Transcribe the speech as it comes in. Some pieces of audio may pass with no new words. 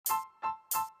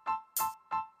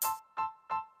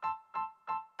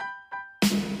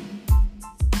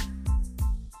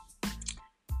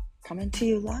coming to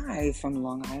you live from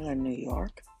Long Island, New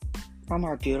York, from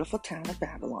our beautiful town of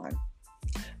Babylon.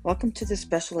 Welcome to this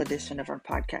special edition of our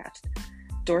podcast.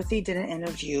 Dorothy did an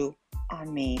interview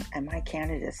on me and my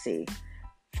candidacy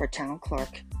for town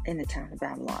clerk in the town of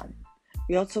Babylon.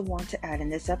 We also want to add in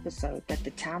this episode that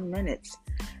the town minutes,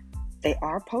 they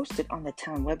are posted on the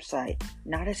town website,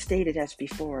 not as stated as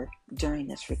before during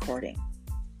this recording.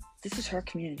 This is Her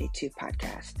Community 2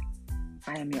 podcast.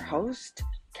 I am your host,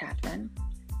 Catherine,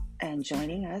 and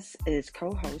joining us is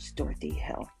co-host Dorothy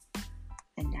Hill.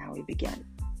 And now we begin.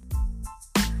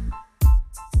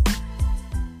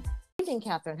 Good evening,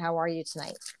 Catherine. How are you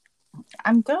tonight?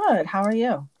 I'm good. How are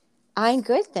you? I'm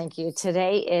good, thank you.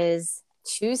 Today is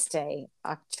Tuesday,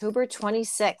 October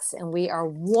 26th, and we are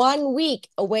 1 week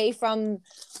away from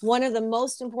one of the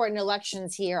most important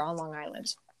elections here on Long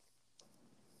Island.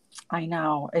 I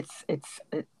know. It's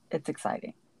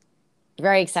exciting.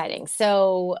 Very exciting.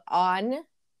 So on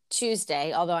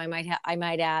Tuesday, although I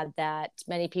might add that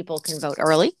many people can vote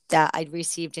early, that I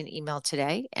received an email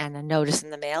today and a notice in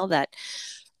the mail that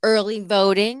early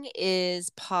voting is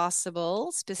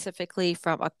possible, specifically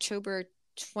from October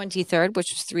 23rd,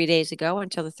 which was 3 days ago,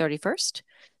 until the 31st.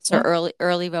 So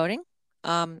early voting,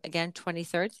 again,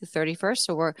 23rd to 31st.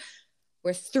 So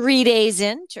we're 3 days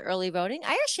into early voting.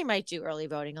 I actually might do early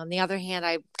voting. On the other hand,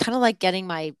 I kind of like getting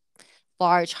my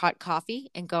large hot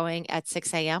coffee and going at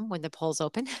 6 a.m. when the polls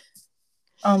open.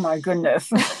 Oh my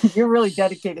goodness. You're really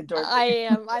dedicated, Dorothy. I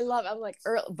am. I'm like,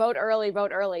 vote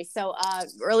early. So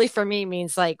early for me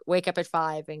means like wake up at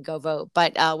 5 and go vote.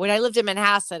 But when I lived in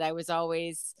Manhasset, I was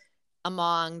always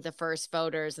among the first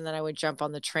voters, and then I would jump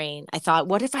on the train. I thought,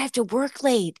 what if I have to work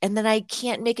late and then I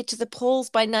can't make it to the polls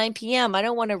by 9 p.m.? I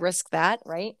don't want to risk that,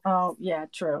 right? Oh, yeah,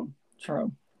 true.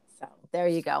 So there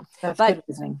you go. That's good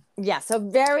reasoning. Yeah, so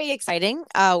very exciting.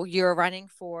 You're running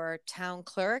for town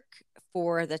clerk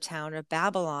for the town of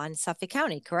Babylon, Suffolk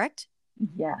County, correct?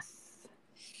 Yes.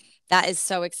 That is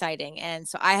so exciting. And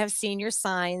so I have seen your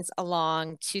signs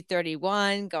along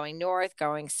 231, going north,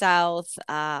 going south.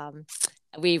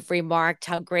 We've remarked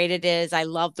how great it is. I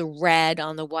love the red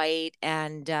on the white,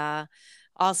 and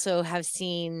also have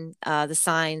seen the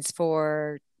signs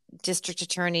for District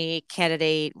Attorney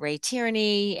candidate Ray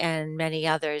Tierney and many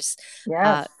others.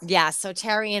 Yes. So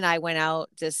Terry and I went out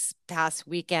this past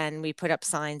weekend. We put up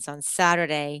signs on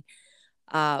Saturday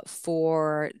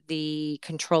for the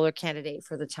controller candidate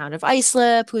for the town of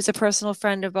Islip, who's a personal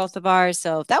friend of both of ours.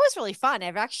 So that was really fun.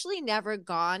 I've actually never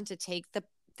gone to take the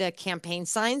campaign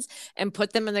signs and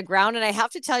put them in the ground. And I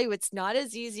have to tell you, it's not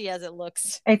as easy as it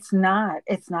looks. It's not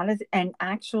and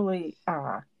actually,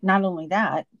 not only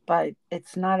that, but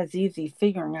it's not as easy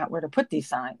figuring out where to put these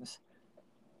signs.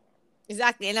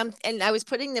 Exactly. And I was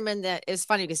putting them in it was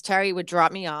funny because Terry would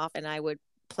drop me off and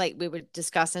we would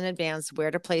discuss in advance where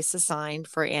to place the sign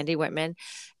for Andy Whitman.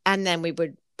 And then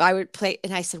I would play,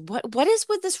 and I said, what is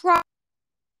with this rock?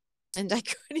 And I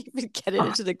couldn't even get it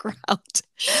into the ground.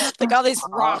 Like all these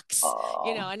rocks,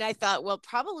 and I thought, well,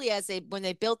 probably when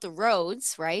they built the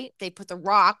roads, right, they put the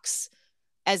rocks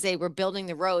as they were building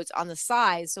the roads on the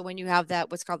sides. So when you have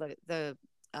that, what's called the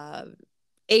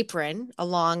apron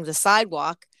along the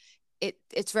sidewalk,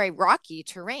 it's very rocky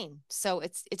terrain. So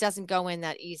it doesn't go in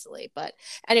that easily. But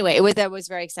anyway, that was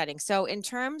very exciting. So in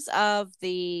terms of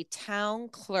the town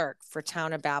clerk for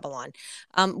town of Babylon,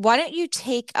 why don't you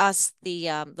take us,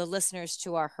 the listeners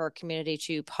to our Her Community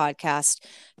 2 podcast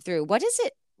through what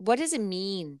does it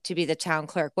mean to be the town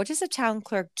clerk? What does a town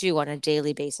clerk do on a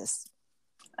daily basis?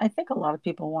 I think a lot of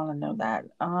people want to know that.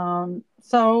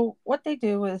 So what they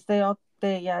do is they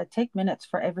take minutes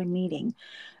for every meeting,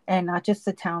 and not just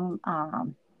the town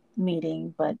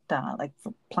meeting, but like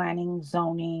for planning,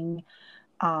 zoning.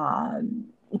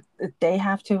 They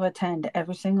have to attend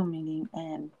every single meeting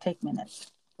and take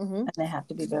minutes, and they have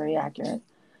to be very accurate.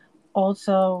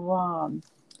 Also,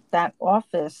 that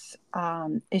office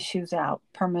issues out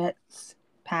permits,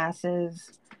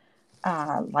 passes,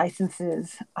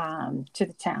 licenses to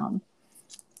the town,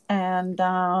 and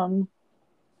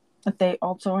they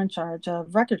also are in charge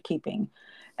of record keeping.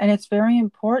 And it's very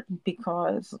important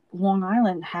because Long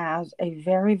Island has a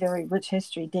very, very rich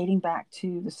history dating back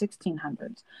to the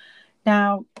 1600s.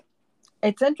 Now,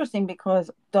 it's interesting because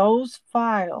those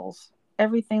files,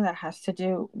 everything that has to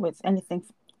do with anything,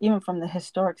 even from the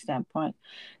historic standpoint,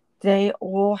 they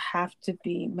all have to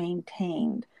be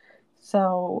maintained.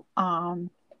 So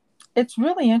it's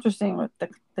really interesting with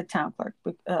the town clerk,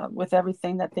 with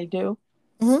everything that they do.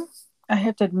 Mm-hmm. I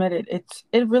have to admit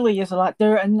it really is a lot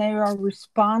there, and they are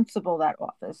responsible.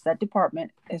 That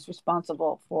department is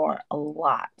responsible for a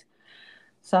lot.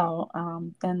 So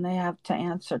then they have to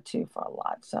answer to for a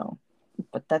lot. So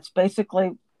But that's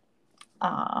basically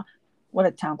uh, what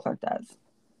a town clerk does.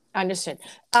 Understood.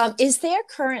 Is there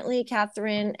currently,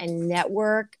 Catherine, a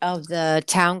network of the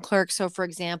town clerk? So, for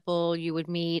example, you would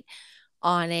meet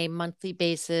on a monthly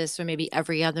basis or maybe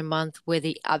every other month with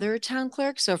the other town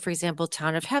clerks. So, for example,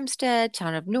 town of Hempstead,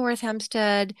 town of North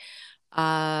Hempstead,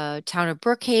 town of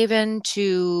Brookhaven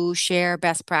to share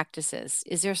best practices.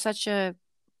 Is there such a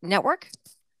network?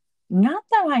 Not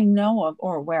that I know of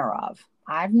or aware of.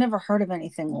 I've never heard of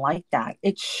anything like that.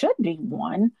 It should be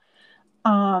one,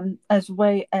 as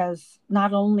way as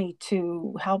not only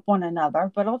to help one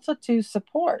another, but also to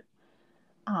support,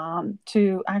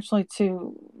 to actually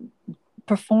to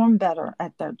perform better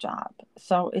at their job.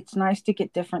 So it's nice to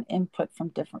get different input from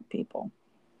different people.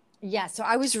 Yeah, so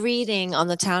I was reading on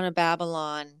the Town of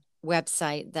Babylon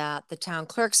website that the town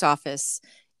clerk's office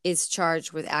is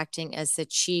charged with acting as the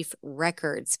chief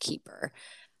records keeper.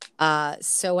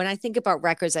 So when I think about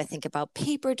records, I think about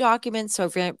paper documents. So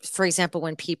for example,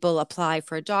 when people apply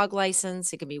for a dog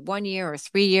license, it can be 1 year or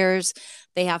 3 years.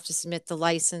 They have to submit the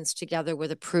license together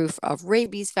with a proof of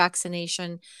rabies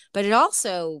vaccination. But it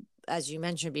also, as you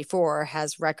mentioned before,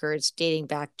 has records dating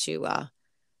back to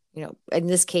in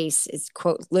this case, it's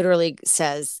quote literally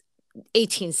says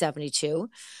 1872.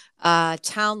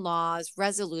 Town laws,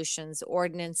 resolutions,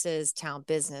 ordinances, town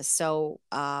business. So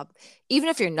even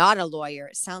if you're not a lawyer,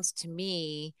 it sounds to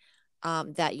me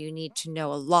that you need to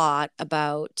know a lot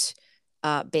about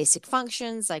basic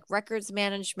functions like records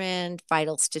management,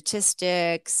 vital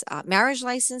statistics, marriage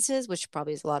licenses, which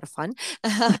probably is a lot of fun,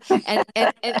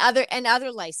 and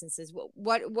other licenses.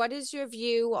 What is your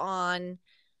view on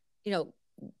you know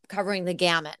covering the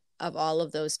gamut of all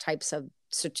of those types of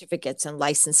certificates and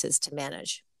licenses to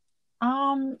manage?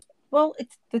 Um, well,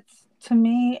 it's to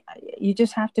me, you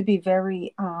just have to be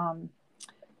very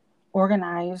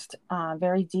organized,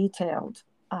 very detailed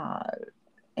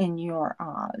in your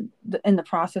in the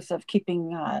process of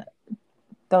keeping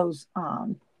those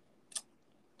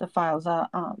the files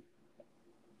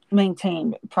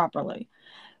maintained properly.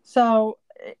 So,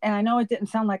 and I know it didn't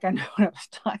sound like I know what I was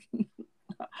talking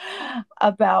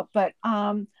about, but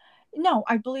no,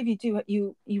 I believe you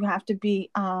do. You have to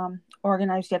be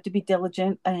organized. You have to be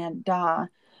diligent, and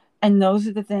those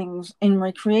are the things in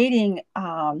recreating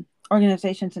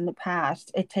organizations in the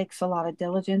past. It takes a lot of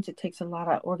diligence. It takes a lot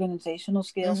of organizational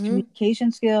skills, Mm-hmm.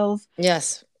 communication skills.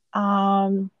 Yes,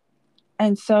 Um,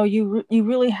 and so you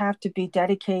really have to be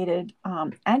dedicated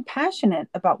and passionate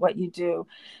about what you do,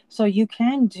 so you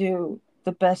can do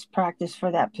the best practice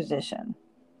for that position.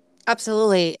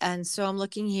 absolutely. And so I'm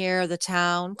looking here. The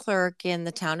town clerk in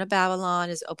the town of Babylon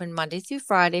is open Monday through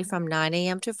Friday from 9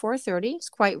 a.m. to 4:30. It's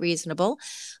quite reasonable.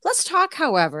 Let's talk,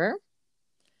 however,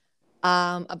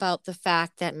 about the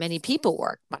fact that many people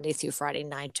work Monday through Friday,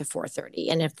 9 to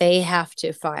 4:30. And if they have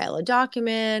to file a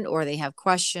document or they have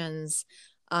questions,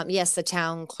 yes, the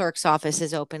town clerk's office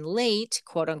is open late,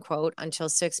 quote unquote, until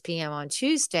 6 p.m. on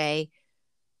Tuesday.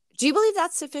 Do you believe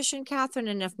that's sufficient, Catherine?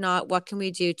 And if not, what can we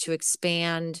do to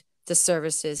expand the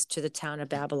services to the town of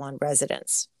Babylon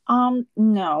residents?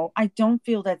 No, I don't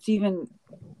feel that's even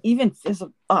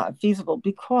feasible,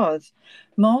 because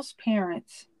most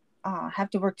parents have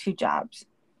to work two jobs.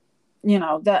 You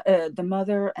know, the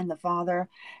mother and the father,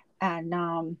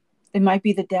 and it might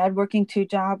be the dad working two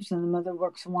jobs and the mother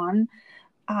works one.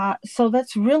 So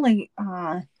that's really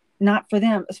not for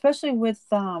them, especially with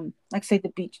like say the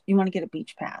beach. You want to get a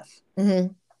beach pass.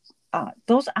 Mm-hmm.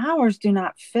 Those hours do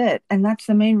not fit, and that's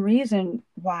the main reason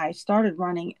why I started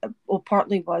running. Well,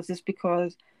 partly was this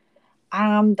because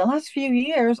the last few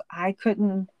years I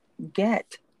couldn't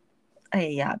get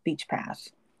a beach pass.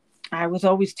 I was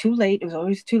always too late. It was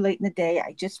always too late in the day.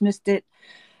 I just missed it.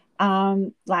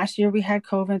 Last year we had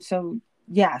COVID, so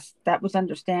yes, that was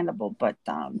understandable. But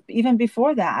even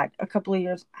before that, a couple of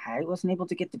years, I wasn't able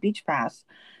to get the beach pass.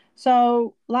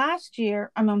 So last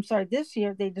year, I'm sorry, this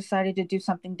year they decided to do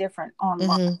something different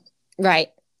online, Mm-hmm. Right.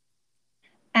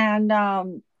 and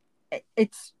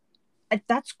it's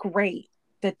that's great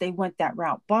that they went that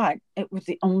route, but it was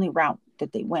the only route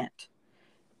that they went.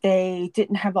 They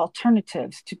didn't have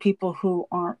alternatives to people who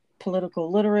aren't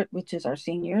political literate, which is our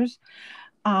seniors.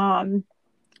 Um,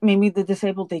 Maybe the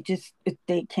disabled,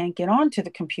 they can't get onto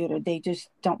the computer. They just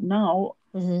don't know.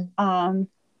 Mm-hmm.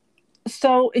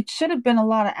 So it should have been a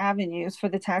lot of avenues for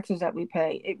the taxes that we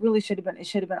pay. It really should have been. It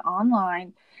should have been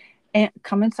online and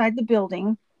come inside the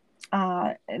building.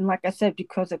 And like I said,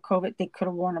 because of COVID, they could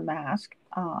have worn a mask,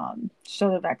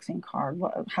 show the vaccine card,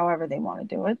 however they want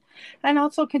to do it, and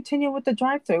also continue with the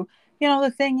drive-through. You know, the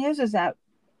thing is that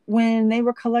when they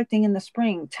were collecting in the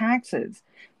spring taxes,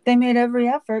 they made every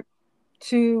effort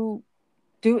to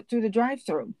do it through the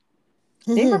drive-through.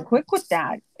 They were Mm-hmm. quick with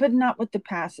that, but not with the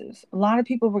passes. A lot of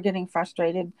people were getting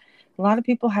frustrated. A lot of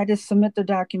people had to submit their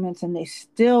documents and they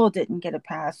still didn't get a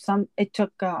pass. Some it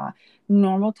took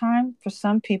normal time. For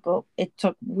some people, it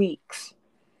took weeks.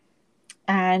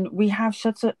 And we have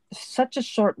such a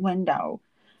short window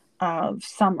of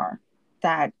summer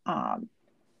that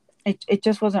it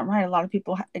just wasn't right. A lot of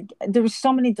people there was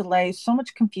so many delays, so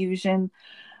much confusion.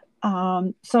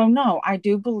 So no, I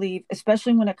do believe,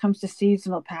 especially when it comes to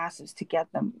seasonal passes, to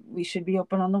get them, we should be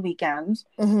open on the weekends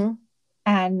Mm-hmm.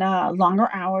 and longer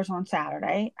hours on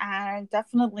Saturday, and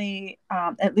definitely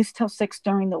at least till 6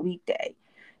 during the weekday.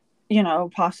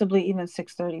 Possibly even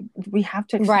 6:30. We have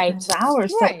to extend Right. those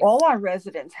hours so Right. all our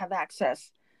residents have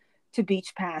access to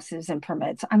beach passes and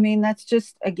permits. I mean, that's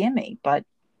just a gimme, but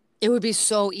It would be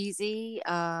so easy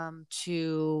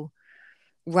to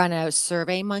run a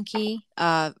survey monkey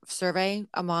survey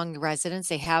among residents.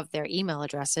 They have their email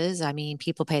addresses. I mean,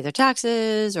 people pay their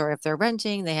taxes, or if they're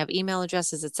renting, they have email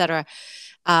addresses, etc.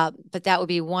 But that would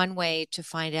be one way to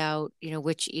find out,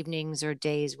 which evenings or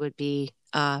days would be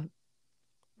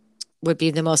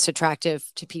the most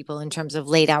attractive to people in terms of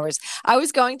late hours. I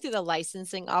was going through the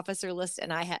licensing officer list,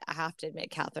 and I have to admit,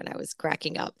 Catherine, I was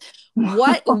cracking up.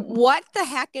 What the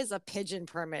heck is a pigeon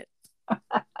permit?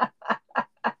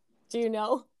 Do you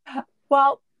know?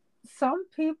 well, some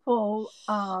people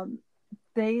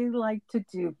they like to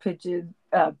do pigeons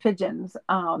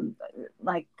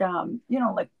like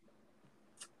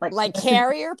Like message.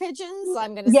 carrier pigeons.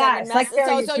 I'm going to send a Yes, like message. So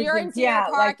carrier so you're in pigeons. Deer Yeah,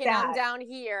 like Park and I'm that. down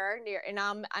here near, and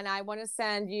I want to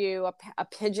send you a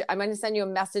pigeon. I'm going to send you a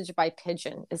message by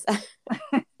pigeon. Is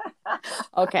that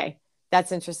okay?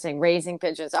 That's interesting. Raising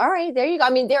pigeons. All right, there you go.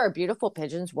 I mean, there are beautiful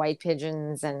pigeons, white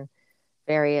pigeons, and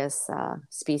various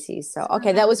species. So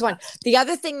okay, that was one. The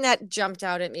other thing that jumped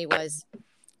out at me was,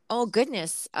 oh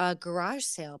goodness, garage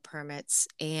sale permits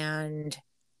and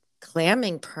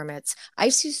clamming permits. I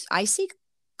see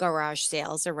garage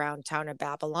sales around town of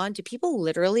Babylon. Do people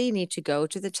literally need to go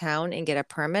to the town and get a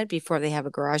permit before they have a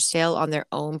garage sale on their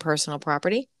own personal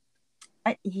property?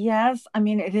 Yes, I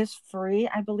mean it is free,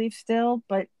 I believe still,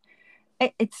 but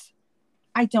it's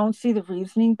I don't see the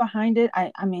reasoning behind it.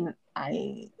 I mean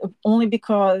I only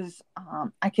because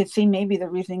I could see maybe the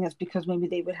reasoning is because maybe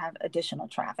they would have additional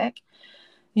traffic.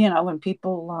 When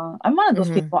people, I'm one of those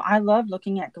Mm-hmm. people. I love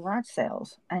looking at garage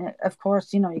sales, and of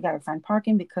course, you got to find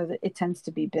parking because it tends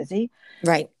to be busy.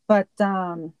 Right. But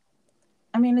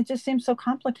I mean, it just seems so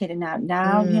complicated now.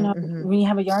 Now, Mm-hmm. when you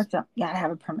have a yard sale, you got to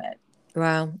have a permit.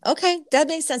 Wow. Okay, that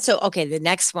makes sense. So, okay, the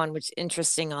next one, which is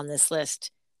interesting on this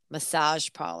list, massage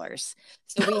parlors.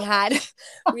 So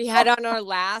we had on our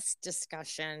last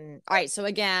discussion. All right. So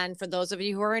again, for those of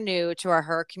you who are new to our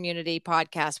Her Community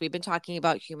podcast, we've been talking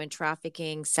about human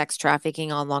trafficking, sex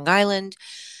trafficking on Long Island.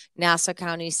 Nassau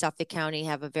County, Suffolk County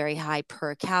have a very high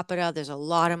per capita. There's a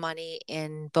lot of money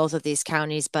in both of these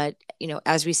counties, but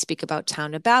as we speak about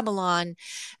town of Babylon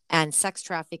and sex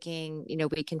trafficking,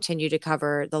 we continue to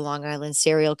cover the Long Island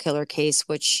serial killer case,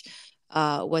 which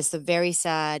was the very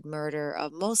sad murder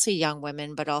of mostly young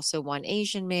women, but also one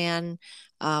Asian man,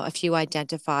 a few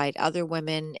identified other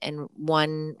women, and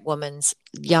one woman's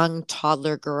young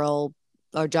toddler girl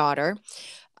or daughter.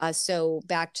 So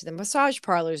back to the massage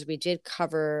parlors, we did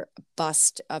cover a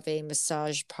bust of a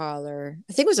massage parlor.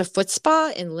 I think it was a foot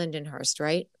spa in Lindenhurst,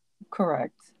 right?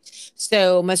 Correct.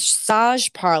 So massage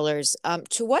parlors,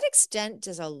 to what extent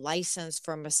does a license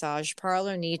for a massage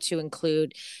parlor need to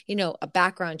include, a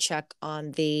background check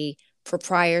on the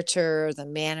proprietor, the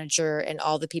manager, and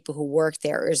all the people who work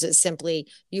there? Or is it simply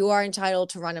you are entitled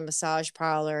to run a massage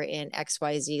parlor in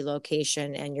XYZ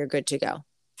location and you're good to go?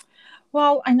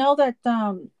 Well, I know that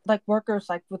like workers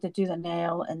like with the do the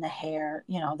nail and the hair,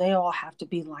 they all have to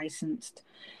be licensed.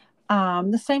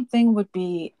 The same thing would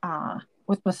be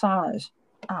with massage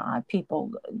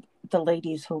people, the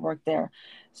ladies who work there.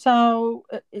 So,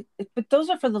 but those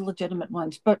are for the legitimate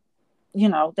ones. But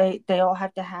they all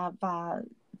have to have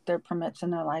their permits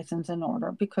and their license in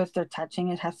order because they're touching.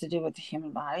 It has to do with the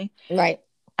human body, Right.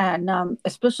 and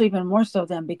especially even more so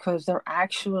then because they're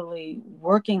actually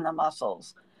working the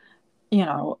muscles.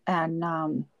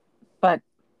 And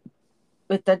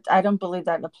but that I don't believe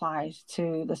that applies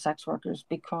to the sex workers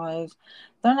because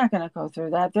they're not going to go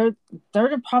through that. They're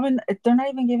not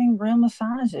even giving real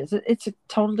massages. It's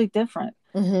totally different.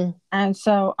 Mm-hmm. And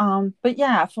so, but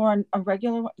yeah, for a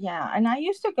regular, yeah. And I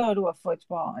used to go to a foot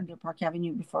spa in Deer Park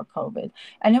Avenue before COVID,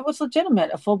 and it was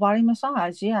legitimate, a full body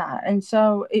massage, yeah. And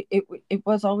so it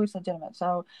was always legitimate.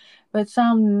 So, but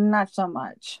some not so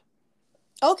much.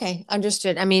 Okay,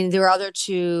 understood. I mean, there are other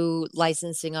two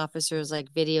licensing officers,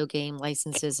 like video game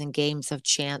licenses and games of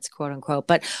chance, quote unquote.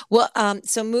 But well,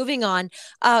 so moving on,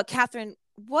 Catherine,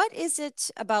 what is it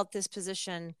about this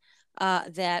position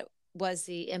that was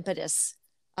the impetus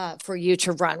for you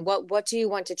to run? What do you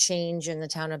want to change in the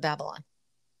town of Babylon?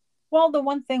 Well, the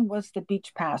one thing was the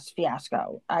beach pass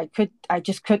fiasco. I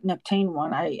just couldn't obtain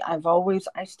one. I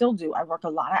still do. I work a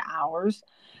lot of hours,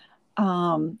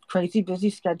 crazy busy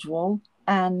schedule,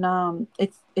 and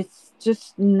it's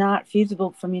just not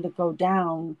feasible for me to go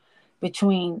down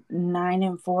between 9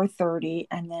 and 4:30,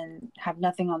 and then have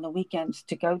nothing on the weekends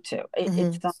to go to.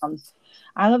 It's Mm-hmm.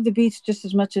 I love the beach just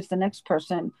as much as the next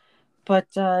person, but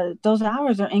those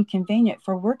hours are inconvenient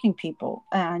for working people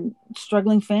and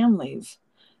struggling families,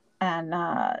 and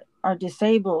are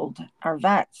disabled, our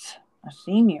vets, our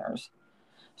seniors.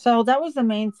 So that was the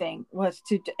main thing, was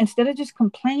to, instead of just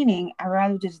complaining, I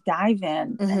rather just dive in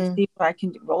and Mm-hmm. see what I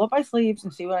can do, roll up my sleeves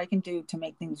and see what I can do to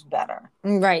make things better.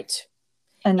 Right.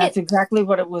 And that's It. exactly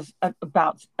what it was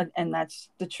about. And that's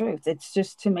the truth. It's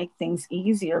just to make things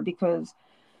easier, because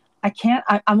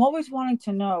I'm always wanting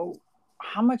to know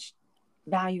how much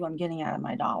value I'm getting out of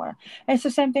my dollar. And it's the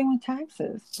same thing with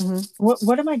taxes. Mhm.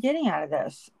 What am I getting out of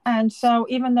this? And so,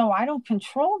 even though I don't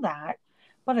control that,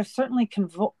 but I certainly can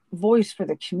voice for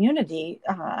the community,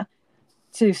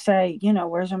 to say,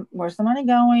 where's the money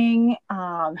going?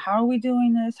 How are we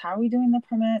doing this? How are we doing the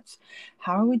permits?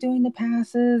 How are we doing the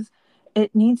passes?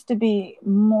 It needs to be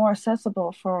more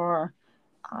accessible for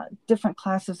different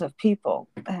classes of people.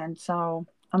 And so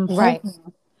I'm Right.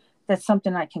 hoping that's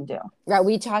something I can do. Right.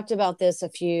 We talked about this a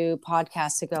few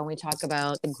podcasts ago. And we talk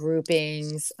about the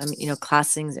groupings,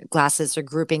 classes or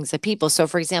groupings of people. So,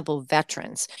 for example,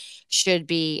 veterans should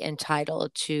be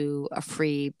entitled to a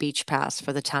free beach pass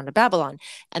for the town of Babylon.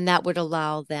 And that would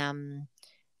allow them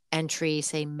entry,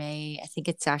 say May. I think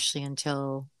it's actually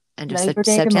until end of Labor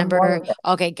Day to September. Memorial Day.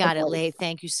 Okay, got it. Okay. Late.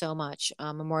 Thank you so much.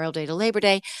 Memorial Day to Labor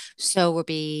Day. So we'll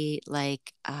be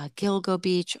like Gilgo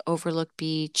Beach, Overlook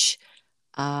Beach,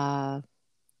 uh,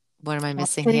 what am I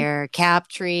missing Captree. here?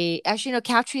 Captree. Actually, no,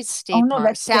 Captree's Oh state no, park.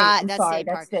 that's state. Sad. I'm That's sorry, state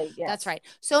that's park. state. That's Yes. right.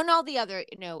 So, and all the other,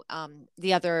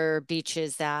 the other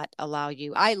beaches that allow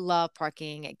you. I love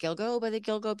parking at Gilgo by the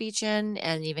Gilgo Beach Inn,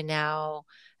 and even now,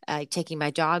 taking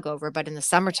my dog over. But in the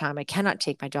summertime, I cannot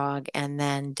take my dog, and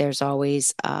then there's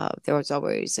always a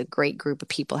great group of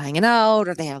people hanging out,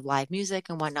 or they have live music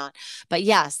and whatnot. But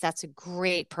yes, that's a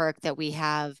great perk that we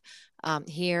have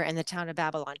here in the town of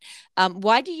Babylon.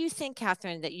 Why do you think,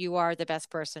 Catherine, that you are the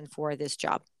best person for this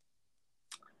job?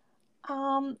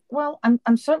 Well,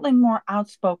 I'm certainly more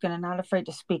outspoken and not afraid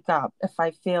to speak up if I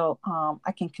feel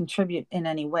I can contribute in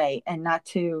any way, and not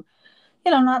to,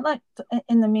 not like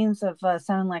in the means of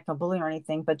sounding like a bully or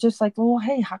anything, but just like, well,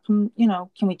 hey, how come,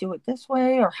 can we do it this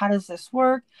way, or how does this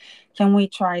work? Can we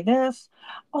try this?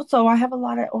 Also, I have a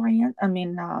lot of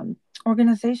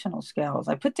organizational skills.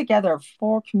 I put together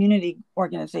 4 community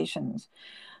organizations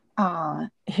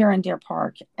here in Deer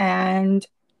Park, and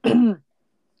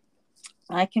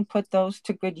I can put those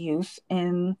to good use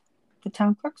in the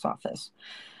town clerk's office.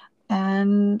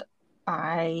 And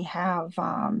I have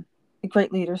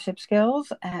great leadership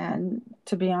skills. And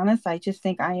to be honest, I just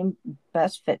think I am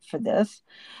best fit for this,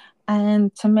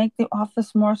 and to make the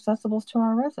office more accessible to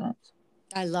our residents.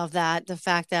 I love that. The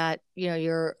fact that,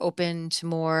 you're open to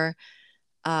more,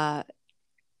 uh,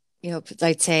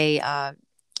 I'd say,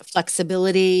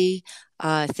 flexibility,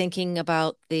 thinking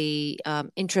about the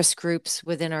interest groups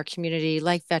within our community,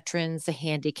 like veterans, the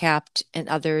handicapped, and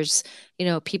others,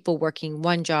 people working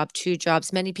one job, two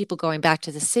jobs, many people going back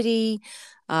to the city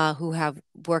who have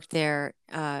worked there,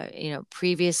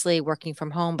 previously working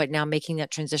from home, but now making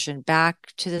that transition back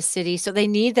to the city. So they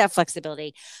need that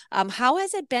flexibility. How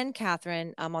has it been,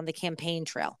 Catherine, on the campaign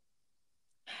trail?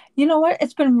 You know what?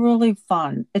 It's been really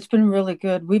fun. It's been really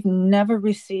good. We've never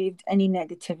received any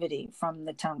negativity from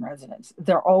the town residents.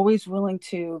 They're always willing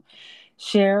to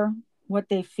share what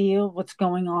they feel, what's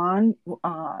going on.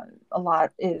 A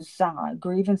lot is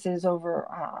grievances over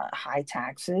high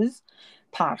taxes,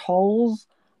 potholes,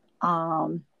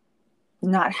 um,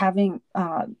 not having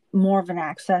more of an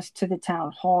access to the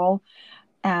town hall.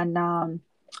 And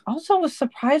also,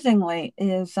 surprisingly,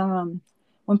 is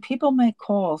when people make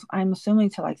calls, I'm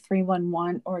assuming to like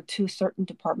 311 or to a certain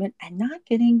department, and not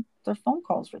getting their phone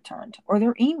calls returned or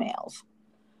their emails.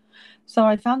 So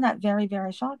I found that very,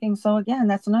 very shocking. So again,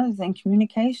 that's another thing,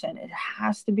 communication. It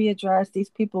has to be addressed.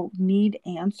 These people need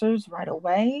answers right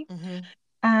away. Mm-hmm.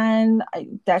 And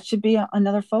that should be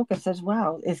another focus as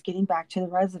well, is getting back to the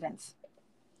residents.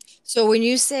 So when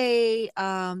you say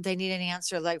they need an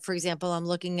answer, like for example, I'm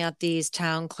looking at these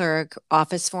town clerk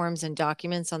office forms and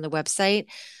documents on the website,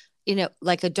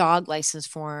 like a dog license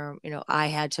form, I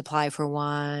had to apply for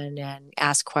one and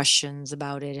ask questions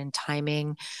about it and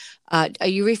timing. Are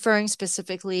you referring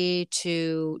specifically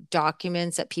to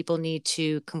documents that people need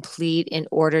to complete in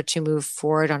order to move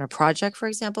forward on a project, for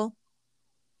example?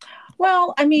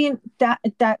 Well, I mean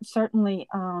that certainly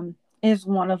is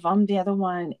one of them. The other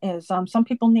one is some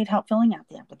people need help filling out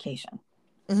the application,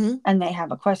 Mm-hmm. and they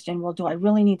have a question. Well, do I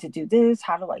really need to do this?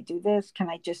 How do I do this? Can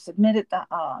I just submit it?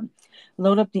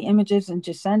 Load up the images and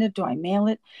just send it? Do I mail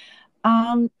it?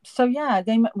 So yeah,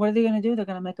 they what are they going to do? They're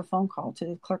going to make a phone call to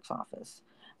the clerk's office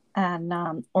and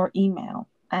or email,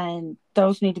 and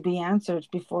those need to be answered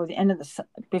before the end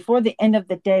of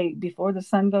the day, before the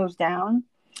sun goes down.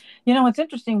 It's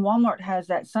interesting. Walmart has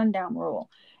that sundown rule.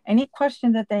 Any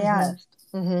question that they Mm-hmm. asked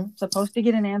Mm-hmm. supposed to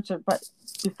get an answer, but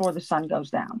before the sun goes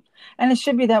down. And it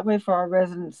should be that way for our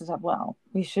residents as well.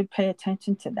 We should pay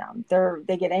attention to them.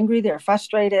 They get angry. They're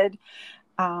frustrated.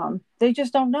 They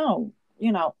just don't know,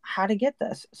 how to get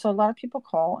this. So a lot of people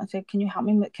call and say, "Can you help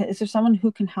me? Is there someone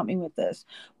who can help me with this?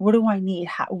 What do I need?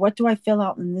 What do I fill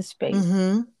out in this space?"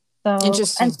 Mm-hmm. So, and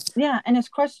Interesting. yeah, and it's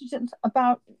questions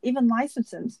about even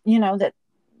licenses. That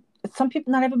some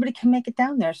people, not everybody can make it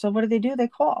down there. So what do? They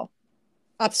call.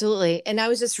 Absolutely. And I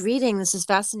was just reading, this is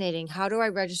fascinating. How do I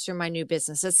register my new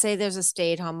business? Let's say there's a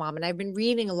stay-at-home mom, and I've been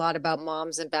reading a lot about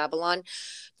moms in Babylon,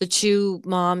 the two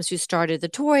moms who started the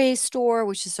toy store,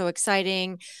 which is so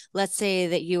exciting. Let's say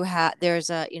that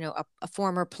there's a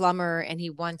former plumber and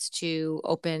he wants to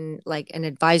open like an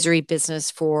advisory business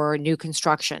for new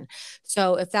construction.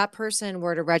 So if that person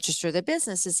were to register the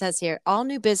business, it says here, all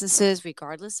new businesses,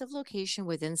 regardless of location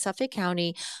within Suffolk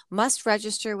County, must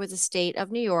register with the state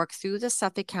of New York through the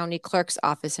Suffolk County Clerk's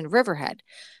office in Riverhead.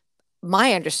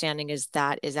 My understanding is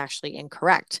that is actually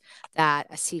incorrect, that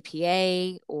a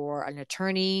CPA or an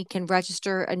attorney can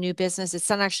register a new business. It's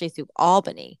done actually through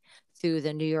Albany, through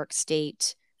the New York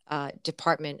State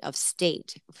Department of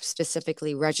State,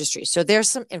 specifically registry. So there's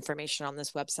some information on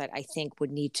this website I think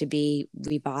would need to be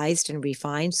revised and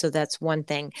refined. So that's one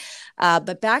thing.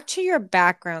 But back to your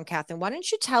background, Catherine, why don't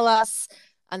you tell us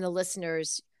and the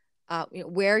listeners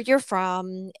where you're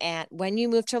from and when you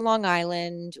moved to Long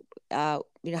Island,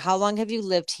 how long have you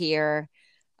lived here?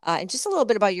 And just a little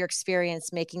bit about your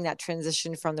experience making that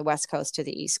transition from the West Coast to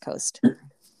the East Coast.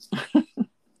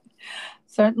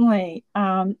 Certainly.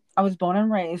 I was born and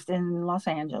raised in Los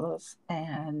Angeles,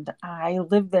 and I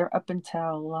lived there up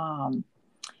until,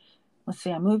 let's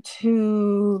see, I moved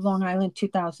to Long Island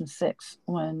 2006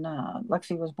 when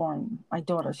Lexi was born, my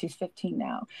daughter. She's 15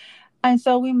 now. And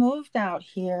so we moved out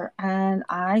here, and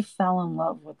I fell in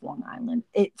love with Long Island.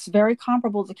 It's very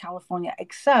comparable to California,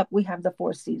 except we have the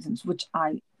four seasons, which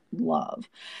I love.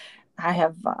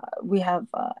 We have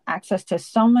access to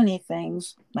so many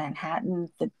things: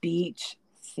 Manhattan, the beach,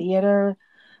 theater.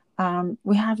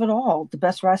 We have it all. The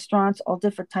best restaurants, all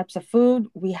different types of food.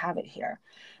 We have it here.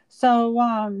 So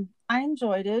I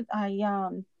enjoyed it.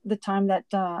 The time that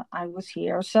I was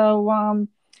here. So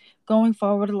going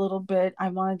forward a little bit, I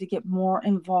wanted to get more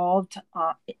involved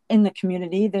in the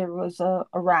community. There was a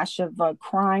rash of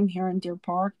crime here in Deer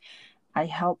Park. I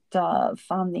helped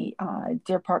found the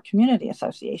Deer Park Community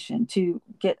Association to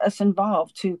get us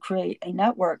involved to create a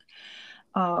network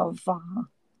of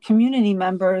community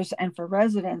members and for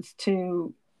residents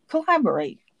to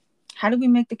collaborate. How do we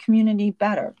make the community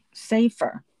better,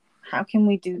 safer? How can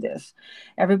we do this?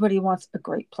 Everybody wants a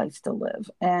great place to live.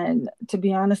 And to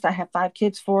be honest, I have 5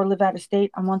 kids, 4 live out of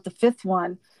state. I want the fifth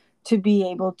one to be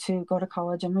able to go to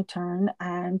college and return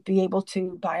and be able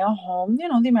to buy a home,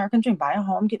 the American dream, buy a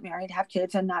home, get married, have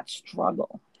kids, and not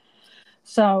struggle.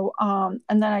 So, and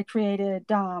then I created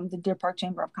the Deer Park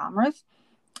Chamber of Commerce,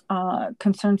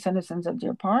 Concerned Citizens of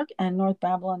Deer Park, and North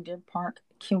Babylon Deer Park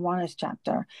Kiwanis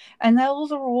chapter. And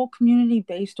those are all community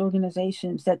based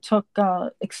organizations that took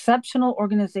exceptional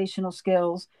organizational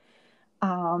skills,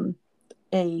 um,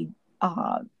 a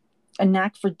a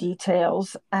knack for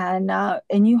details, and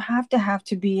you have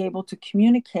to be able to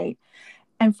communicate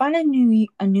and find a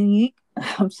unique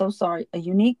I'm so sorry, a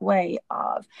unique way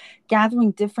of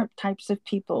gathering different types of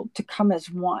people to come as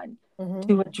one Mm-hmm.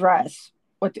 to address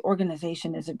what the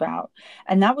organization is about.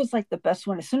 And that was like the best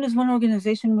one. As soon as one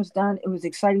organization was done, it was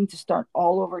exciting to start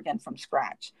all over again from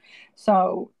scratch.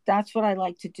 So that's what I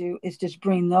like to do, is just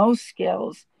bring those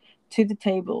skills to the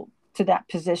table, to that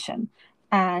position.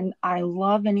 And I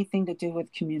love anything to do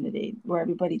with community where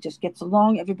everybody just gets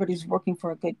along. Everybody's working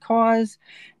for a good cause.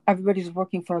 Everybody's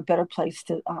working for a better place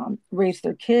to raise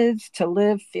their kids, to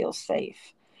live, feel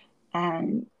safe.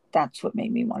 And that's what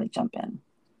made me want to jump in.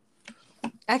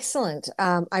 Excellent.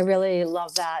 I really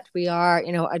love that. We are,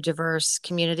 a diverse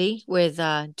community with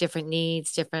different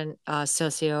needs, different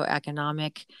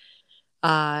socioeconomic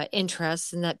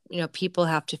interests, and that, people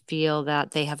have to feel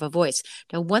that they have a voice.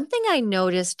 Now, one thing I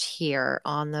noticed here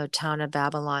on the Town of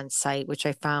Babylon site, which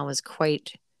I found was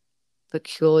quite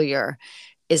peculiar,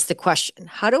 is the question: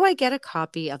 how do I get a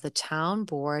copy of the town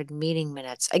board meeting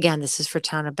minutes? Again, this is for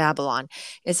Town of Babylon.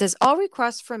 It says all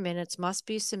requests for minutes must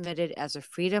be submitted as a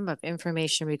Freedom of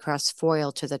Information request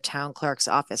FOIL to the town clerk's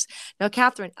office. Now,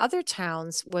 Catherine, other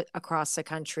towns across the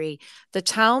country, the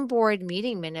town board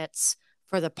meeting minutes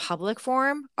for the public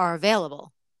forum are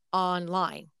available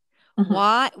online. Mm-hmm.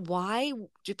 Why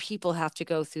do people have to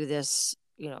go through this,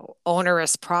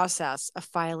 onerous process of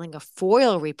filing a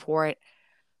FOIL report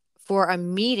for a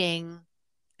meeting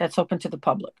that's open to the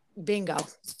public? Bingo.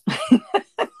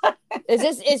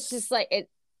 It's just like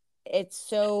it's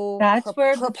so that's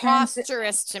where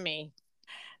preposterous to me.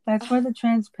 That's where the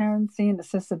transparency and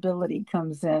accessibility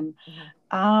comes in.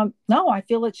 No, I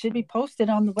feel it should be posted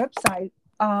on the website,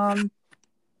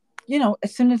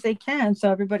 as soon as they can,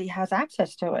 so everybody has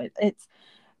access to it.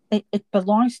 It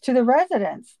belongs to the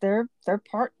residents. They're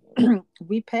part.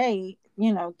 We pay,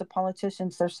 the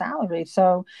politicians their salary,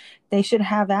 so they should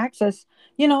have access.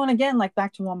 And again, like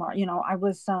back to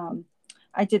Walmart,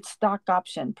 I did stock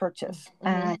option purchase,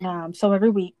 and so every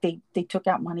week they took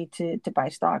out money to buy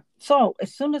stock. So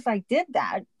as soon as I did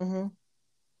that,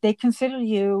 they consider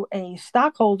you a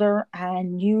stockholder,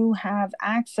 and you have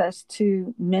access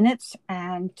to minutes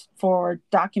and for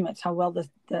documents, how well the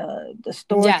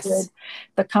store did,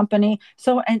 the company.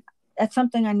 So, and that's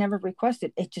something I never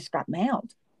requested. It just got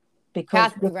mailed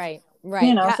because right.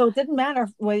 So it didn't matter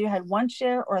whether you had 1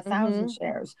 share or 1,000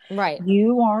 shares. Right.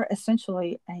 You are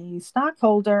essentially a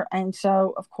stockholder. And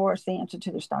so, of course, they answer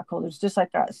to their stockholders, just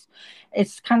like us.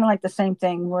 It's kind of like the same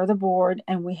thing. We're the board,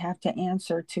 and we have to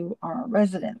answer to our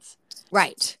residents.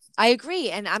 Right. I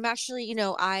agree. And I'm actually,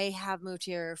 I have moved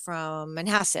here from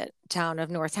Manhasset, town of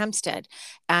North Hempstead,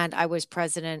 and I was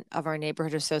president of our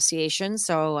neighborhood association.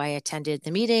 So I attended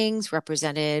the meetings,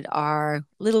 represented our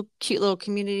cute little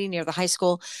community near the high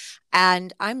school.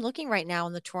 And I'm looking right now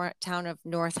on the town of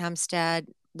North Hempstead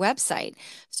website.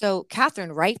 So,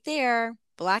 Catherine, right there,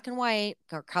 black and white,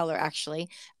 or color actually,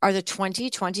 are the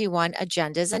 2021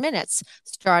 agendas and minutes,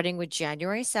 starting with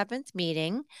January 7th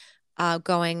meeting,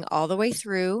 going all the way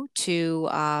through to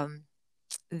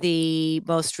the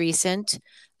most recent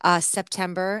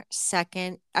September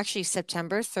 2nd, actually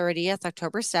September 30th,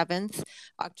 October 7th,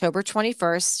 October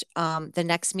 21st. The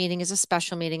next meeting is a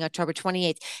special meeting, October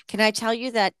 28th. Can I tell you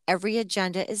that every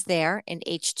agenda is there in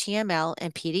HTML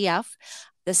and PDF?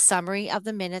 The summary of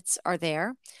the minutes are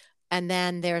there. And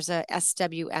then there's a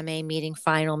SWMA meeting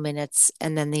final minutes,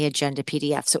 and then the agenda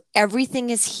PDF. So everything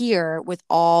is here with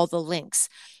all the links.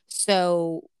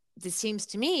 So this seems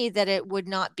to me that it would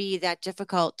not be that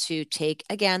difficult to take,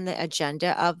 again, the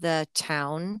agenda of the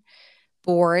town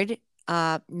board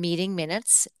meeting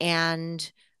minutes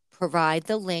and provide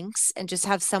the links, and just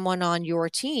have someone on your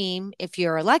team, if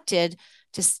you're elected,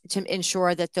 to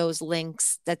ensure that those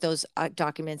links, that those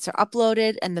documents are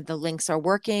uploaded and that the links are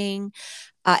working,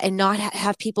 and not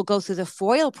have people go through the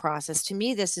FOIL process. To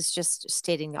me, this is just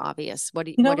stating the obvious.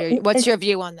 What's your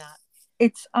view on that?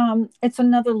 It's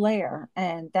another layer,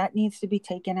 and that needs to be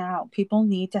taken out. People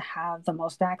need to have the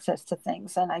most access to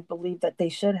things, and I believe that they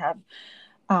should have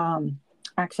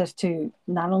access to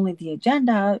not only the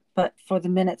agenda, but for the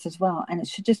minutes as well. And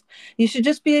you should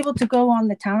just be able to go on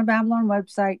the Town of Babylon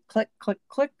website, click,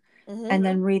 and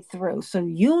then read through, so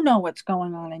you know what's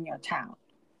going on in your town.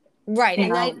 Right.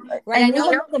 I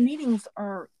know the meetings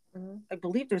are, I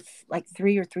believe there's like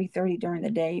 3 or 3:30 during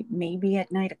the day, maybe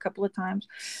at night a couple of times.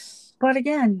 But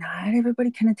again, not everybody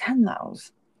can attend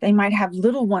those. They might have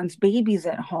little ones, babies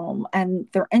at home, and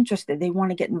they're interested. They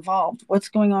want to get involved. What's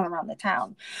going on around the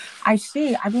town? I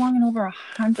belong in over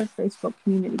 100 Facebook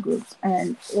community groups,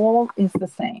 and all is the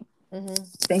same.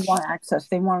 They want access.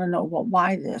 They want to know, well,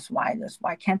 why this? Why this?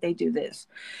 Why can't they do this?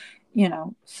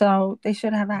 So they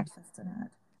should have access to that.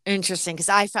 Interesting, because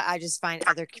I just find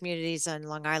other communities on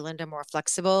Long Island are more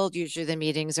flexible. Usually the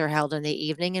meetings are held in the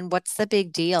evening, and what's the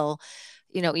big deal?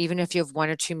 Even if you have 1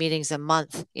 or 2 meetings a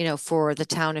month, for the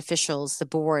town officials, the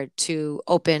board, to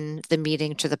open the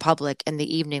meeting to the public in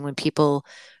the evening when people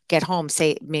get home,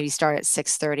 say maybe start at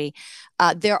 6:30.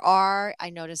 I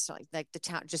noticed, like the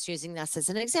town, just using this as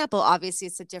an example, obviously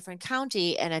it's a different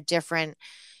county and a different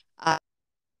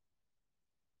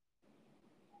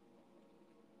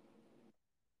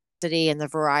and the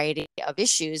variety of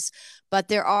issues, but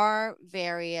there are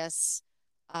various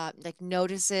like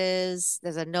notices.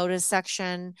 There's a notice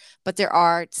section, but there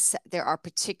are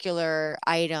particular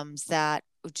items that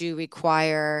do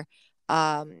require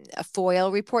a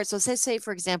FOIL report. So say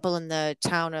for example, in the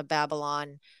town of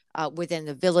Babylon, within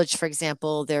the village, for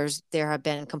example, there have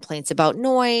been complaints about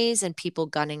noise and people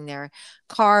gunning their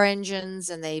car engines,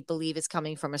 and they believe it's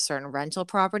coming from a certain rental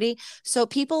property. So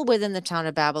people within the town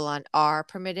of Babylon are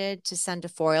permitted to send a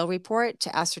FOIL report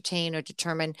to ascertain or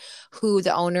determine who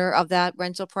the owner of that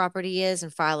rental property is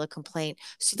and file a complaint.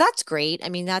 So that's great. I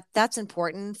mean, that's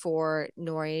important for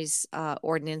noise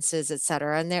ordinances, et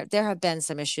cetera. And there have been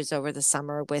some issues over the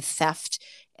summer with theft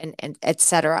and et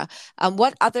cetera.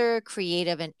 What other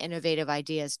creative and innovative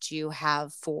ideas do you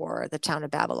have for the town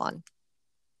of Babylon?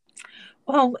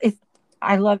 Well,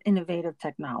 I love innovative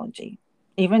technology,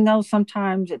 even though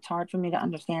sometimes it's hard for me to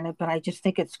understand it, but I just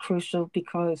think it's crucial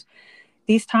because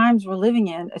these times we're living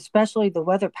in, especially the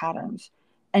weather patterns,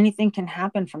 anything can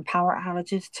happen from power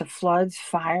outages to floods,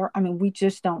 fire. I mean, we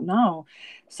just don't know.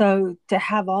 So to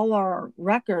have all our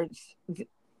records,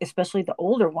 especially the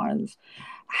older ones,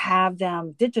 have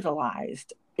them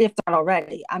digitalized, if not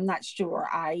already. I'm not sure.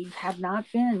 I have not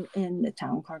been in the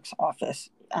town clerk's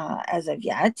office as of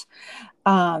yet,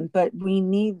 but we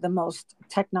need the most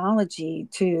technology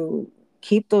to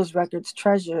keep those records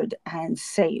treasured and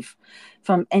safe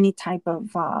from any type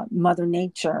of Mother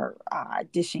Nature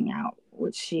dishing out,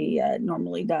 which she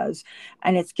normally does.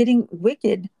 And it's getting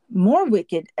wicked, more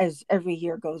wicked as every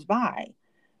year goes by.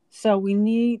 So we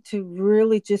need to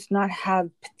really just not have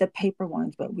the paper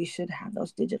ones, but we should have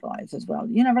those digitalized as well.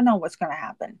 You never know what's going to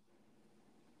happen.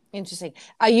 Interesting.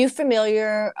 Are you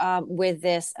familiar with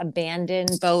this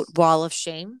abandoned boat wall of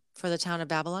shame for the town of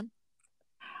Babylon?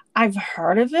 I've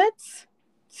heard of it.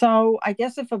 So I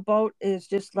guess if a boat is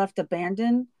just left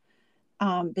abandoned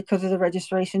because of the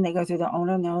registration, they go through the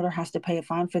owner, and the owner has to pay a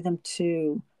fine for them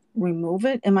to remove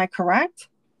it. Am I correct?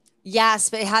 Yes,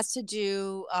 but it has to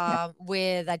do Yeah.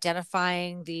 with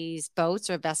identifying these boats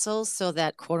or vessels so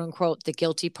that, quote unquote, the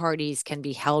guilty parties can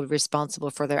be held responsible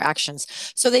for their actions.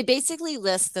 So they basically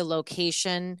list the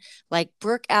location, like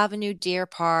Brook Avenue, Deer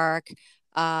Park,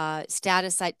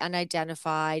 status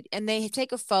unidentified, and they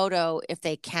take a photo if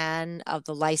they can of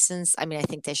the license. I mean, I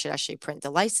think they should actually print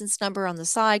the license number on the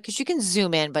side because you can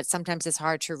zoom in, but sometimes it's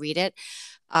hard to read it,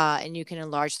 and you can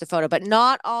enlarge the photo. But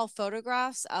not all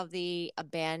photographs of the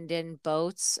abandoned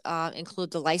boats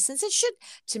include the license. It should,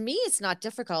 to me, it's not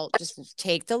difficult. Just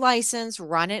take the license,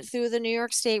 run it through the New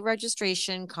York State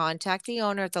registration, contact the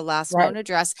owner at the last known Right.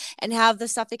 address, and have the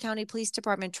Suffolk County Police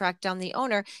Department track down the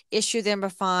owner, issue them a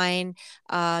fine,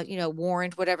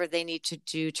 warrant, whatever they need to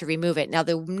do to remove it. Now,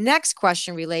 the next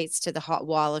question relates to the hot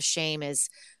wall of shame is,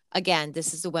 again,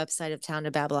 this is the website of Town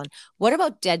of Babylon. What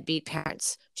about deadbeat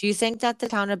parents? Do you think that the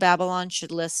Town of Babylon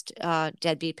should list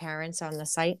deadbeat parents on the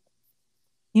site?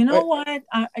 You know Or what?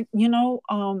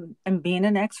 And being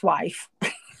an ex-wife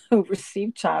who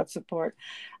received child support,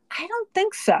 I don't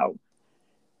think so.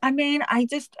 I mean,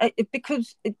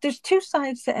 because there's two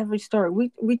sides to every story.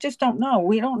 We just don't know.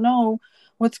 We don't know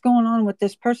what's going on with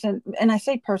this person. And I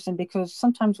say person because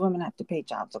sometimes women have to pay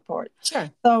child support. sure.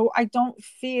 So I don't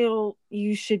feel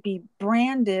you should be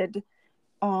branded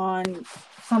on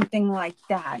something like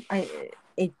that.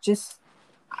 It just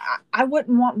I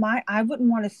wouldn't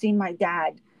want to see my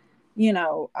dad,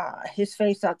 his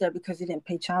face out there because he didn't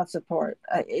pay child support.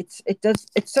 It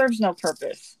serves no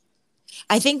purpose.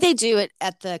 I think they do it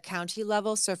at the county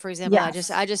level. So, for example, I just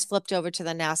Yes. I just flipped over to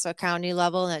the Nassau County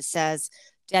level, and it says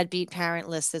deadbeat parent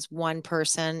lists as one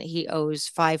person. He owes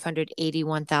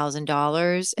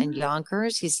 $581,000 in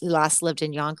Yonkers. He last lived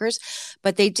in Yonkers,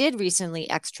 but they did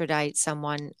recently extradite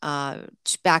someone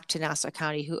back to Nassau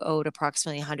County who owed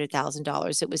approximately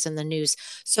 $100,000. It was in the news.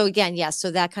 So again, yes,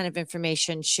 so that kind of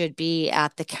information should be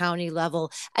at the county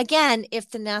level. Again,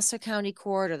 if the Nassau County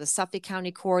Court or the Suffolk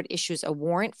County Court issues a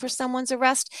warrant for someone's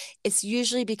arrest, it's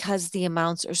usually because the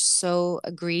amounts are so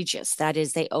egregious. That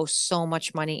is, they owe so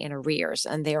much money in arrears,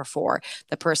 and therefore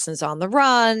the person's on the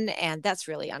run, and that's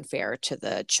really unfair to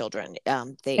the children.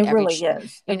 They It every really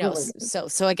is. It really is.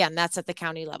 so again, that's at the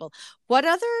county level. What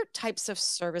other types of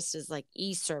services, like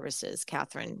e-services,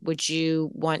 Catherine, would you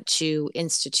want to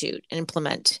institute and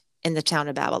implement in the town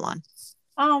of Babylon?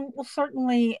 Well,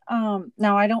 certainly.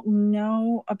 Now I don't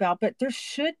know about, but there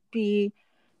should be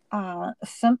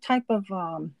some type of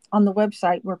on the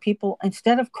website where people,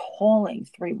 instead of calling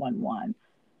 311,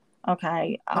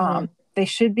 okay, Mm-hmm. they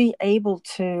should be able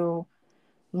to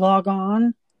log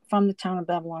on from the Town of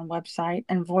Babylon website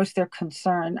and voice their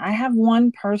concern. I have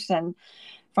one person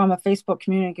from a Facebook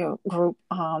community group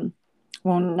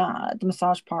when the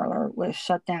massage parlor was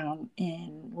shut down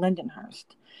in Lindenhurst.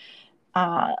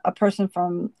 A person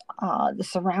from the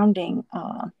surrounding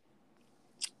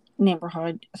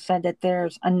neighborhood said that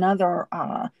there's another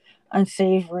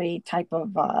unsavory type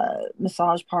of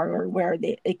massage parlor where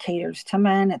it caters to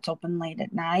men. It's open late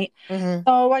at night. Mm-hmm.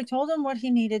 So I told him what he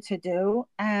needed to do,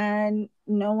 and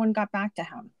no one got back to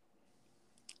him.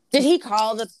 Did he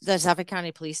call the Suffolk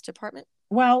County Police Department?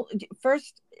 Well,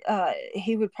 first,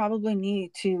 he would probably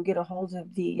need to get a hold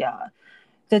of the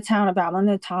town of Babylon.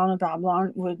 The town of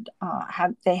Babylon would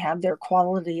have their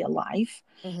quality of life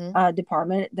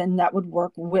department. Then that would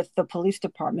work with the police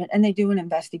department, and they do an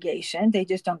investigation. They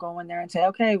just don't go in there and say,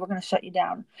 "Okay, we're going to shut you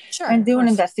down," Sure, and of do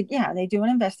an course. Yeah, they do an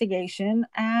investigation,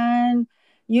 and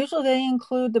usually they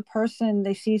include the person.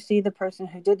 They CC the person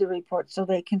who did the report, so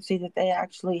they can see that they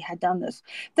actually had done this.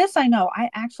 This I know. I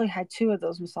actually had two of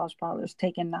those massage parlors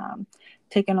taken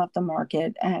off the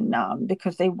market, and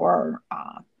because they were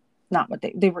not what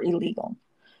they were illegal.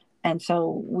 And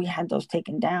so we had those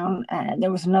taken down, and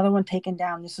there was another one taken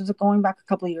down. This was going back a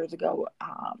couple of years ago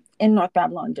in North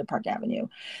Babylon, Deer Park Avenue.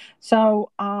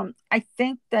 So I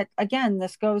think that again,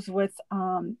 this goes with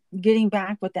getting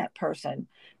back with that person,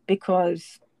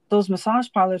 because those massage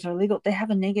parlors are legal. They have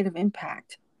a negative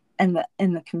impact in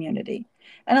the community,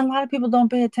 and a lot of people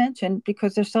don't pay attention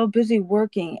because they're so busy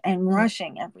working and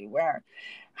rushing everywhere.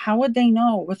 How would they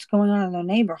know what's going on in their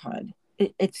neighborhood?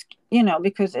 It's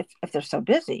because if they're so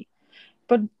busy.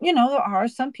 But there are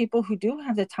some people who do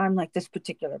have the time, like this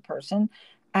particular person,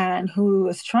 and who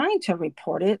is trying to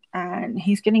report it, and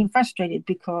he's getting frustrated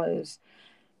because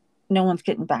no one's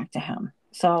getting back to him.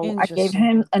 So I gave Interesting.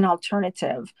 him an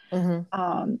alternative.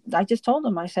 Mm-hmm. I just told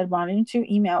him, I said, why don't you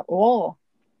email all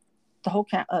the whole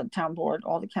town board,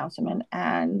 all the councilmen,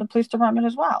 and the police department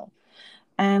as well,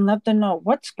 and let them know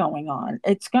what's going on.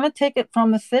 It's going to take it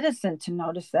from a citizen to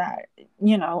notice that,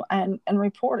 and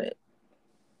report it.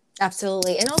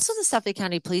 Absolutely. And also the Suffolk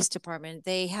County Police Department,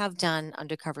 they have done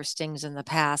undercover stings in the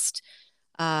past.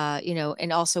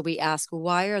 And also we ask,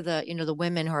 why are the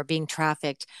women who are being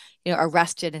trafficked,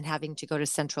 arrested and having to go to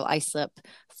Central Islip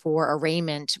for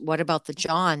arraignment? What about the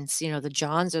Johns? The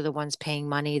Johns are the ones paying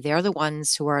money. They're the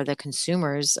ones who are the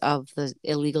consumers of the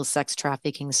illegal sex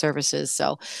trafficking services.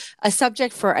 So a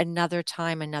subject for another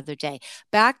time, another day.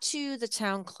 Back to the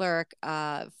town clerk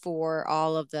for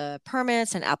all of the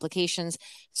permits and applications.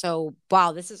 So,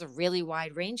 wow, this is a really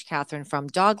wide range, Catherine, from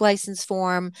dog license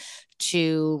form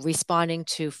to responding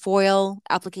to FOIL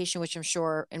application, which I'm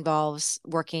sure involves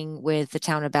working with the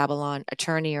town of Babylon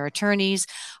attorney or attorneys.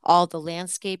 All the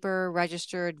landscaper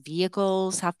registered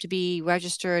vehicles have to be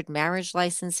registered, marriage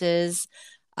licenses,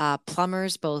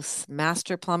 plumbers, both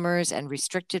master plumbers and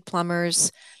restricted plumbers,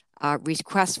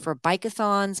 requests for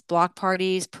bike-a-thons, block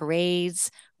parties, parades,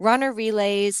 runner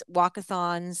relays,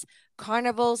 walkathons,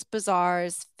 carnivals,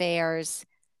 bazaars, fairs,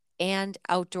 and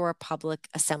outdoor public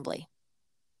assembly.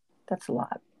 That's a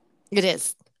lot. It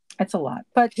is. It's a lot.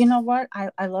 But you know what?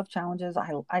 I love challenges.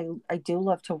 I do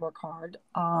love to work hard.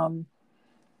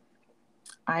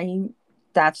 I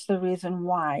That's the reason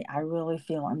why I really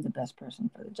feel I'm the best person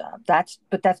for the job. That's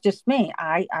just me.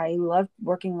 I love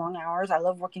working long hours. I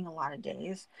love working a lot of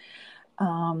days.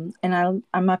 And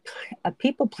I'm a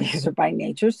people pleaser by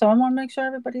nature, so I want to make sure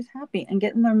everybody's happy and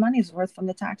getting their money's worth from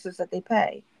the taxes that they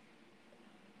pay.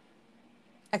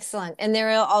 Excellent. And there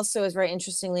also is, very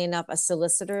interestingly enough, a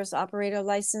solicitor's operator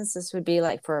license. This would be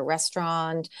like for a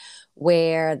restaurant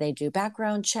where they do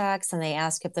background checks and they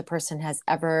ask if the person has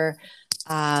ever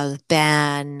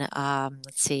been,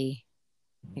 let's see,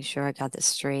 make sure I got this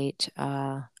straight.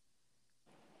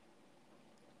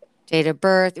 Date of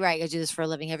birth, right? I do this for a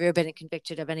living. Have you ever been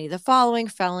convicted of any of the following?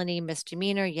 Felony,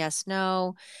 misdemeanor? Yes,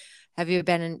 no. Have you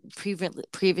been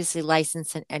previously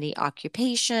licensed in any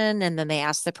occupation? And then they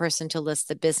ask the person to list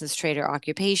the business, trade, or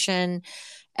occupation.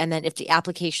 And then if the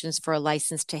application is for a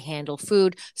license to handle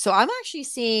food. So I'm actually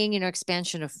seeing,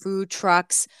 expansion of food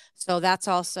trucks. So that's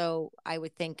also, I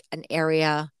would think, an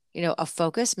area, of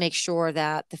focus. Make sure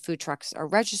that the food trucks are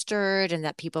registered and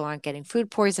that people aren't getting food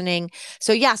poisoning.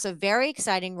 So yes, a very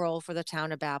exciting role for the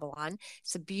town of Babylon.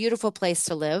 It's a beautiful place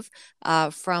to live,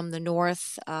 from the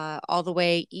north all the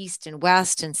way east and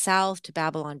west and south to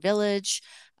Babylon Village.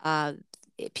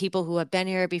 People who have been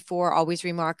here before always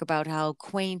remark about how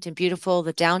quaint and beautiful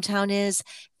the downtown is.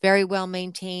 Very well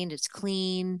maintained. It's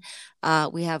clean.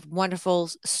 We have wonderful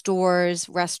stores,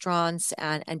 restaurants,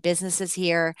 and businesses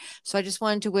here. So I just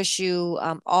wanted to wish you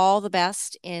all the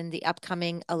best in the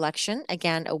upcoming election.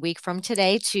 Again, a week from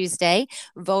today, Tuesday.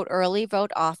 Vote early,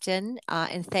 vote often.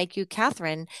 And thank you,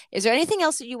 Catherine. Is there anything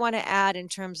else that you want to add in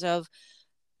terms of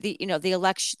the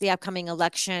election, the upcoming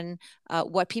election,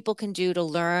 what people can do to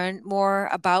learn more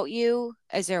about you?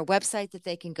 Is there a website that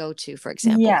they can go to, for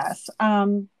example? Yes.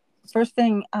 First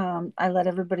thing I let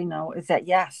everybody know is that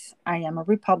yes, I am a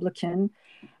Republican.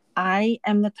 I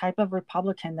am the type of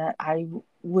Republican that I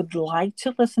would like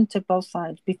to listen to both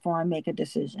sides before I make a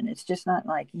decision. It's just not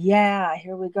like, yeah,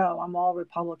 here we go. I'm all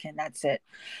Republican. That's it.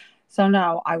 So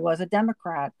no, I was a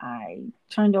Democrat. I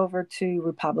turned over to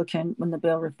Republican when the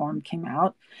bail reform came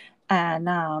out. And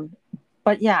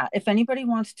but yeah, if anybody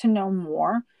wants to know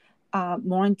more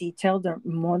in detail, they're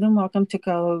more than welcome to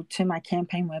go to my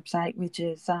campaign website, which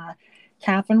is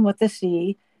Catherine with a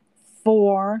C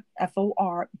for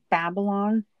FOR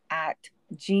Babylon at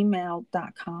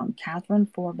gmail.com. Catherine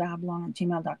for Babylon at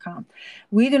gmail.com.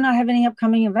 We do not have any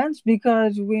upcoming events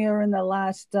because we are in the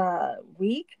last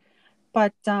week.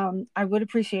 But I would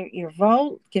appreciate your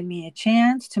vote. Give me a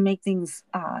chance to make things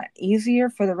easier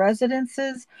for the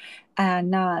residences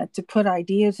and to put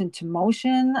ideas into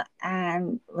motion.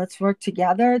 And let's work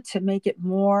together to make it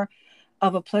more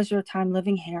of a pleasure time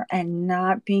living here and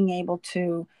not being able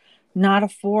to not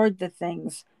afford the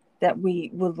things that we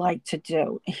would like to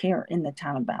do here in the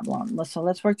town of Babylon. So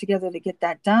let's work together to get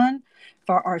that done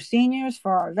for our seniors,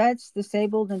 for our vets,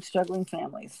 disabled, and struggling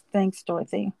families. Thanks,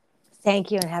 Dorothy.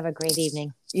 Thank you, and have a great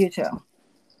evening. You too.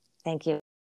 Thank you.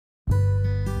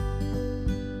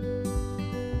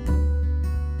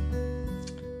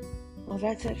 Well,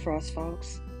 that's it for us,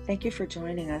 folks. Thank you for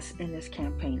joining us in this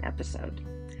campaign episode.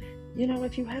 You know,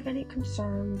 if you have any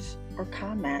concerns or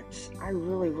comments, I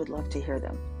really would love to hear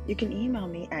them. You can email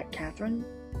me at Catherine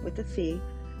with a C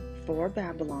for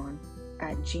Babylon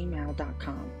at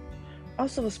gmail.com.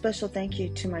 Also, a special thank you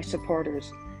to my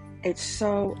supporters. It's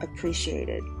so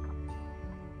appreciated.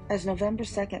 As November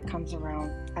 2nd comes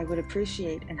around, I would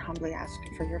appreciate and humbly ask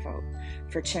for your vote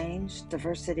for change,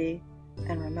 diversity,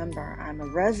 and remember, I'm a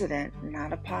resident,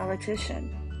 not a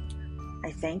politician.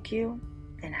 I thank you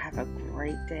and have a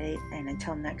great day, and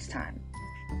until next time.